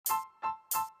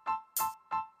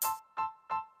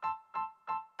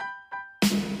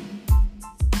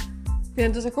Bien,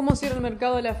 entonces, ¿cómo cierra el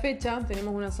mercado a la fecha?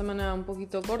 Tenemos una semana un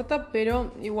poquito corta,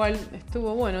 pero igual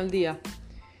estuvo bueno el día.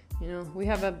 We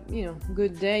have a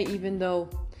good day, even though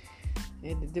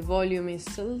the volume is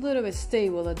a little bit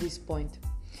stable at this point.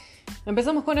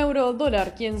 Empezamos con euro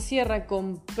dólar. Quien cierra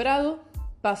comprado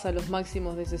pasa a los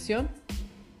máximos de sesión.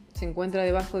 Se encuentra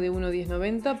debajo de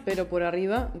 1.1090, pero por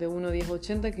arriba de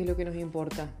 1.1080, que es lo que nos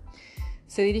importa.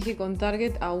 Se dirige con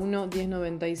target a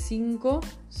 1.1095.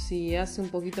 Si hace un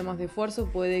poquito más de esfuerzo,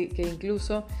 puede que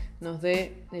incluso nos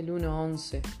dé el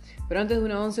 1.11. Pero antes de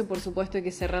 1.11, por supuesto, hay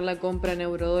que cerrar la compra en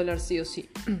euro dólar sí o sí.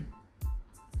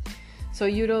 So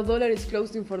euro dollar is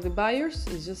closing for the buyers.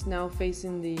 It's just now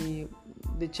facing the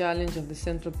challenge of the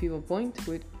central pivot point,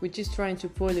 which is trying to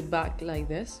pull it back like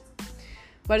this.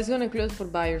 But it's going to close for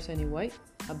buyers anyway,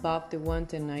 above the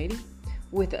 110.90,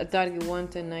 with a target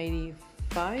 110.95.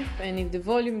 And if the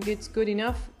volume gets good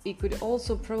enough, it could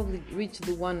also probably reach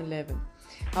the 111.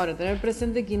 Ahora, tener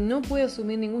presente que no puede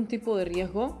asumir ningún tipo de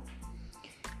riesgo.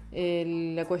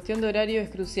 La cuestión de horario es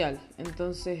crucial.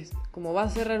 Entonces, como va a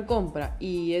cerrar compra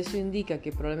y eso indica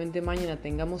que probablemente mañana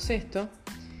tengamos esto,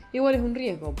 igual es un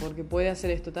riesgo, porque puede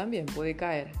hacer esto también, puede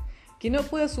caer. Que no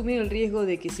puede asumir el riesgo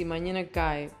de que si mañana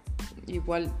cae,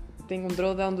 igual tenga un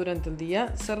drawdown durante el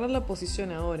día, cerrar la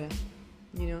posición ahora.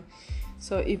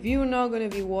 So if you're not going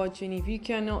to be watching, if you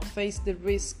cannot face the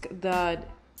risk that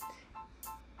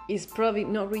is probably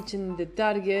not reaching the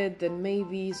target, then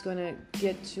maybe it's going to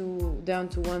get you down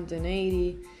to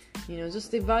 110.80,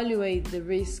 just evaluate the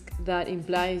risk that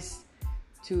implies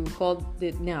to hold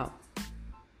it now,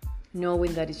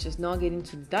 knowing that it's just not getting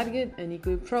to the target and it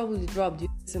could probably drop you.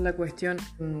 Esa es la cuestión,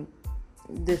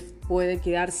 puede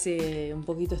quedarse un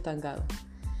poquito estancado.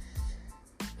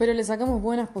 Pero le sacamos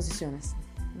buenas posiciones.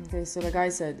 Okay, so like I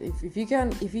said, if you can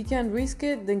risk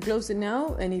it, then close it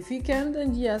now, and if you can,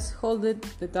 then yes, hold it.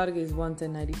 The target is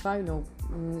 110.95. No,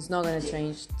 it's not gonna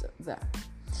change that.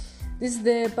 This is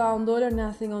the pound dollar.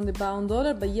 Nothing on the pound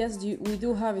dollar, but yes, we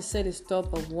do have a sell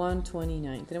stop of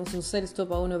 129. Tenemos un sell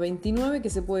stop a 1.29 que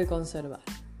se puede conservar.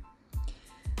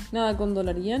 Nada con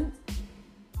dólar yen.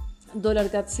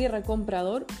 Dólar CAD cierra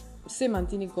comprador, se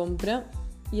mantiene compra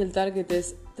y el target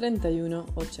es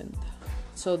 31.80.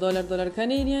 So dollar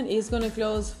Canadian is going to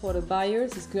close for the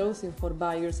buyers. It's closing for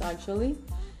buyers actually.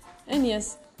 And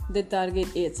yes, the target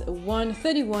is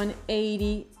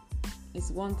 131.80.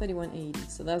 It's 131.80.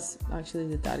 So that's actually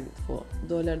the target for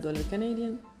dollar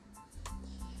Canadian.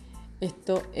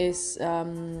 Esto es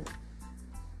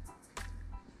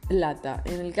plata.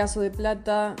 En el caso de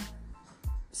plata,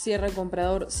 cierra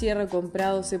comprador, cierra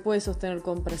comprado. Se puede sostener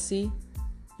compra sí.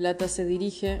 Plata se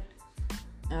dirige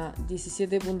a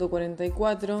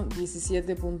 17.44,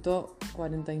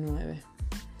 17.49.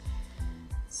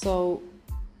 So,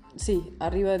 sí,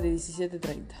 arriba de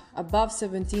 17.30. Above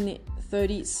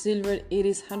 17.30 silver, it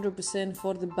is 100%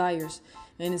 for the buyers.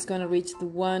 And it's going to reach the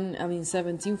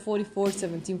 17.44,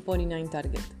 17.49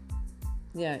 target.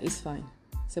 Yeah, it's fine.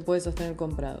 Se puede sostener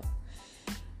comprado.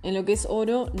 En lo que es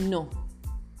oro, no.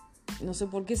 No sé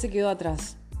por qué se quedó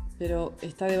atrás, pero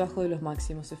está debajo de los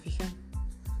máximos, ¿se fijan?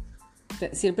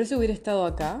 Si el precio hubiera estado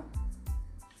acá,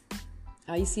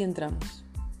 ahí sí entramos,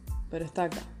 pero está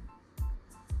acá.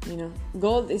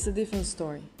 Gold is a different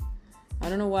story. I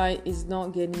don't know why it's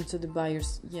not getting to the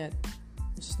buyers yet.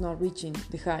 It's just not reaching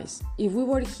the highs. If we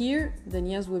were here, then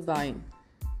yes, we're buying,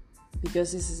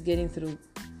 because this is getting through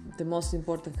the most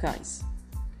important highs.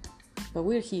 But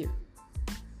we're here,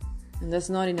 and that's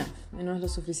not enough. No es lo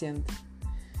suficiente.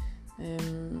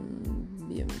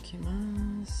 Bien, ¿qué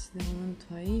más? De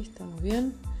momento ahí estamos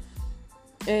bien.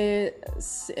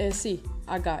 Sí,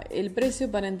 acá el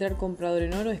precio para entrar comprador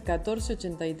en oro es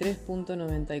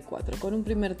 1483.94, con un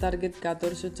primer target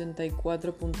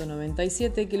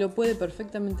 1484.97 que lo puede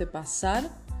perfectamente pasar,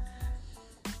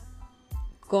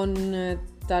 con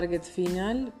target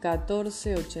final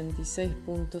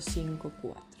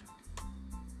 1486.54.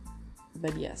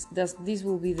 But yes, this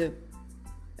will be the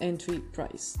entry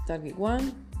price. Target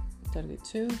 1, target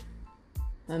 2,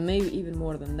 and maybe even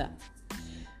more than that.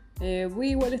 Voy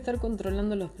igual a estar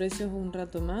controlando los precios un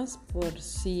rato más por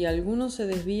si alguno se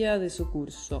desvía de su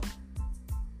curso.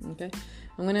 Okay,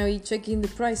 I'm gonna be checking the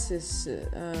prices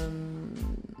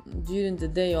during the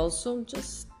day also,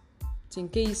 just in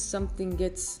case something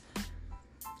gets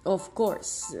off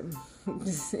course.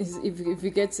 if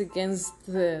it gets against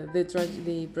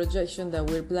the projection that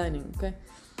we're planning, okay?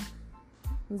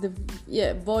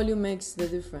 Volume makes the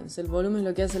difference. El volumen es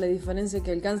lo que hace la diferencia,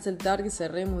 que alcance el target,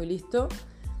 cerremos y listo.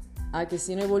 A que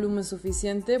si no hay volumen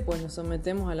suficiente, pues nos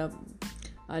sometemos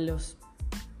a los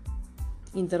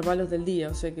intervalos del día,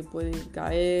 o sea que puede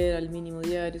caer al mínimo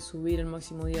diario, subir al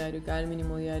máximo diario, caer al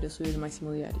mínimo diario, subir al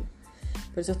máximo diario.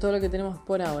 Pero eso es todo lo que tenemos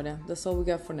por ahora. That's all we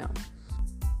got for now.